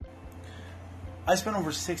I spent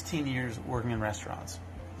over 16 years working in restaurants.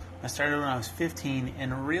 I started when I was 15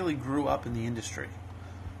 and really grew up in the industry.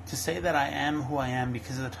 To say that I am who I am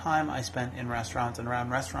because of the time I spent in restaurants and around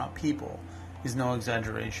restaurant people is no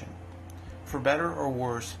exaggeration. For better or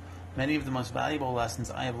worse, many of the most valuable lessons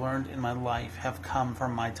I have learned in my life have come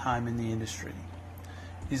from my time in the industry.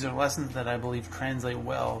 These are lessons that I believe translate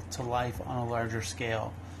well to life on a larger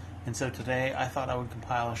scale, and so today I thought I would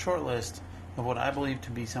compile a short list of what I believe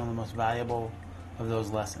to be some of the most valuable of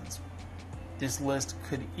those lessons. This list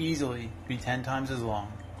could easily be 10 times as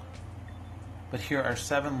long, but here are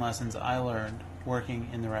 7 lessons I learned working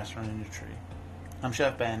in the restaurant industry. I'm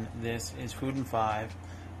Chef Ben. This is Food in 5,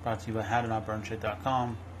 brought to you by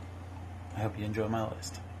howtonotburnshit.com. I hope you enjoy my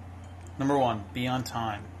list. Number 1, be on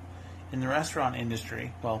time. In the restaurant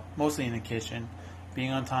industry, well, mostly in the kitchen,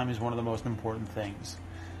 being on time is one of the most important things.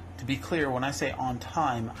 To be clear, when I say on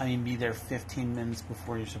time, I mean be there 15 minutes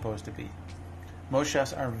before you're supposed to be. Most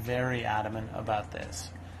chefs are very adamant about this.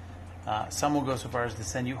 Some will go so far as to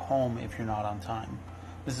send you home if you're not on time.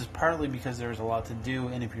 This is partly because there's a lot to do,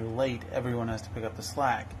 and if you're late, everyone has to pick up the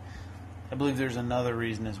slack. I believe there's another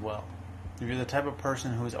reason as well. If you're the type of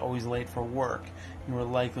person who is always late for work, you are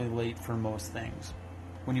likely late for most things.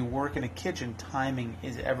 When you work in a kitchen, timing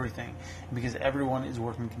is everything. And because everyone is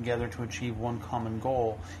working together to achieve one common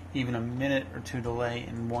goal, even a minute or two delay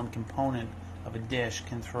in one component of a dish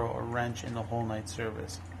can throw a wrench in the whole night's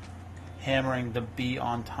service. Hammering the be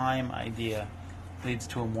on time idea leads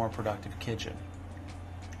to a more productive kitchen.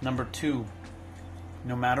 Number 2,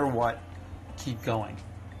 no matter what, keep going.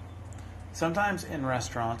 Sometimes in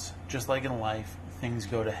restaurants, just like in life, things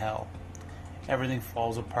go to hell. Everything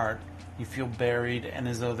falls apart. You feel buried and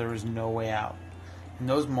as though there is no way out. In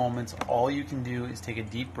those moments, all you can do is take a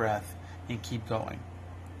deep breath and keep going.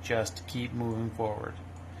 Just keep moving forward.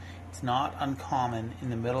 It's not uncommon in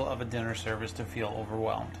the middle of a dinner service to feel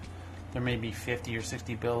overwhelmed. There may be 50 or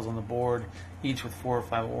 60 bills on the board, each with 4 or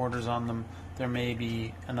 5 orders on them. There may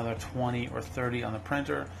be another 20 or 30 on the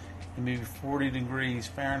printer. It may be 40 degrees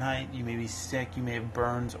Fahrenheit. You may be sick. You may have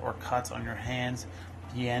burns or cuts on your hands.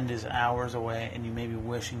 The end is hours away, and you may be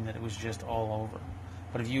wishing that it was just all over.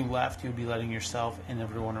 But if you left, you'd be letting yourself and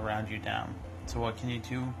everyone around you down. So what can you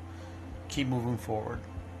do? Keep moving forward.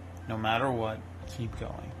 No matter what, keep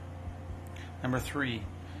going. Number 3,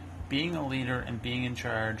 being a leader and being in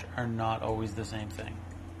charge are not always the same thing.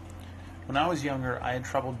 When I was younger, I had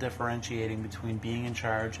trouble differentiating between being in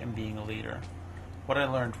charge and being a leader. What I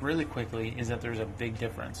learned really quickly is that there's a big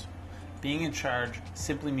difference. Being in charge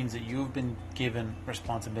simply means that you've been given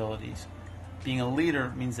responsibilities. Being a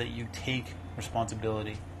leader means that you take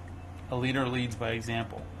responsibility. A leader leads by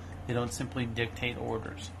example. They don't simply dictate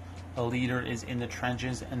orders. A leader is in the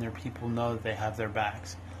trenches and their people know that they have their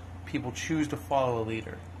backs. People choose to follow a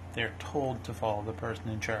leader. They're told to follow the person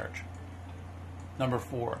in charge. Number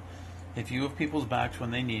 4, if you have people's backs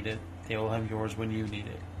when they need it, they will have yours when you need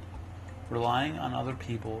it. Relying on other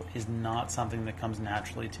people is not something that comes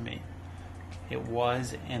naturally to me. It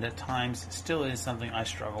was, and at times still is, something I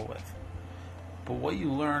struggle with. But what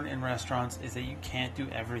you learn in restaurants is that you can't do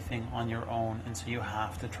everything on your own, and so you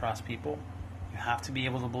have to trust people. You have to be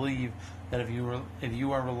able to believe that if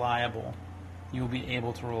you are reliable, you will be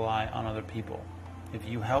able to rely on other people. If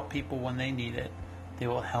you help people when they need it, they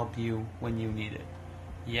will help you when you need it.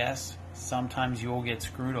 Yes, sometimes you will get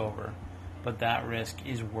screwed over, but that risk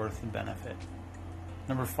is worth the benefit.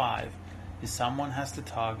 Number 5, if someone has to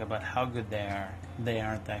talk about how good they are, they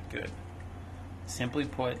aren't that good. Simply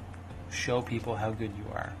put, show people how good you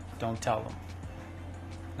are. Don't tell them.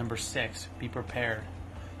 Number 6, be prepared.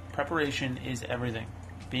 Preparation is everything.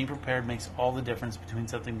 Being prepared makes all the difference between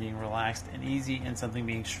something being relaxed and easy and something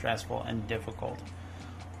being stressful and difficult.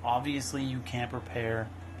 Obviously, you can't prepare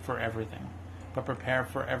for everything, but prepare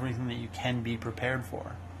for everything that you can be prepared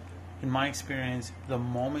for. In my experience, the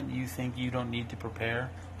moment you think you don't need to prepare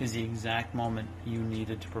is the exact moment you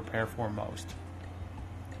needed to prepare for most.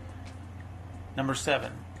 Number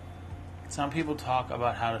 7, some people talk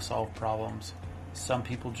about how to solve problems. Some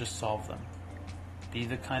people just solve them. Be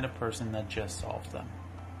the kind of person that just solves them.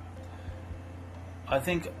 I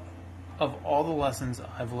think of all the lessons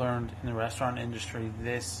I've learned in the restaurant industry,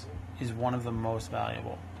 this is one of the most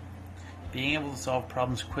valuable. Being able to solve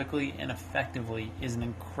problems quickly and effectively is an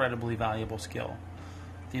incredibly valuable skill.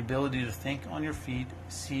 The ability to think on your feet,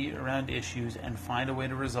 see around issues, and find a way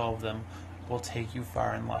to resolve them will take you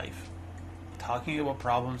far in life. Talking about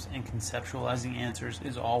problems and conceptualizing answers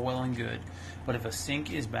is all well and good, but if a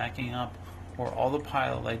sink is backing up, or all the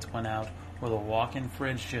pilot lights went out, or the walk-in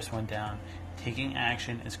fridge just went down, taking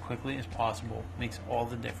action as quickly as possible makes all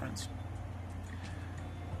the difference.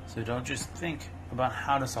 So don't just think about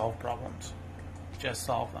how to solve problems. Just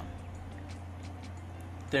solve them.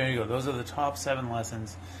 There you go. Those are the top 7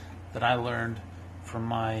 lessons that I learned from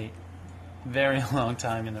my very long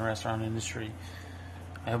time in the restaurant industry.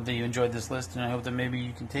 I hope that you enjoyed this list, and I hope that maybe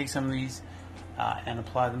you can take some of these and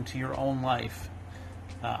apply them to your own life.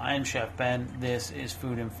 I am Chef Ben. This is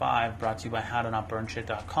Food in 5, brought to you by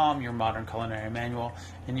HowToNotBurnShit.com, your modern culinary manual.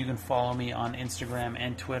 And you can follow me on Instagram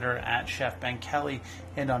and Twitter at Chef Ben Kelly,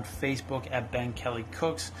 and on Facebook at Ben Kelly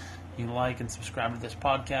Cooks. You can like and subscribe to this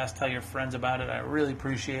podcast. Tell your friends about it. I really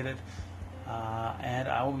appreciate it. And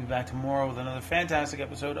I will be back tomorrow with another fantastic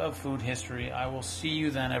episode of Food History. I will see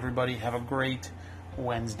you then, everybody. Have a great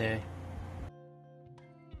Wednesday.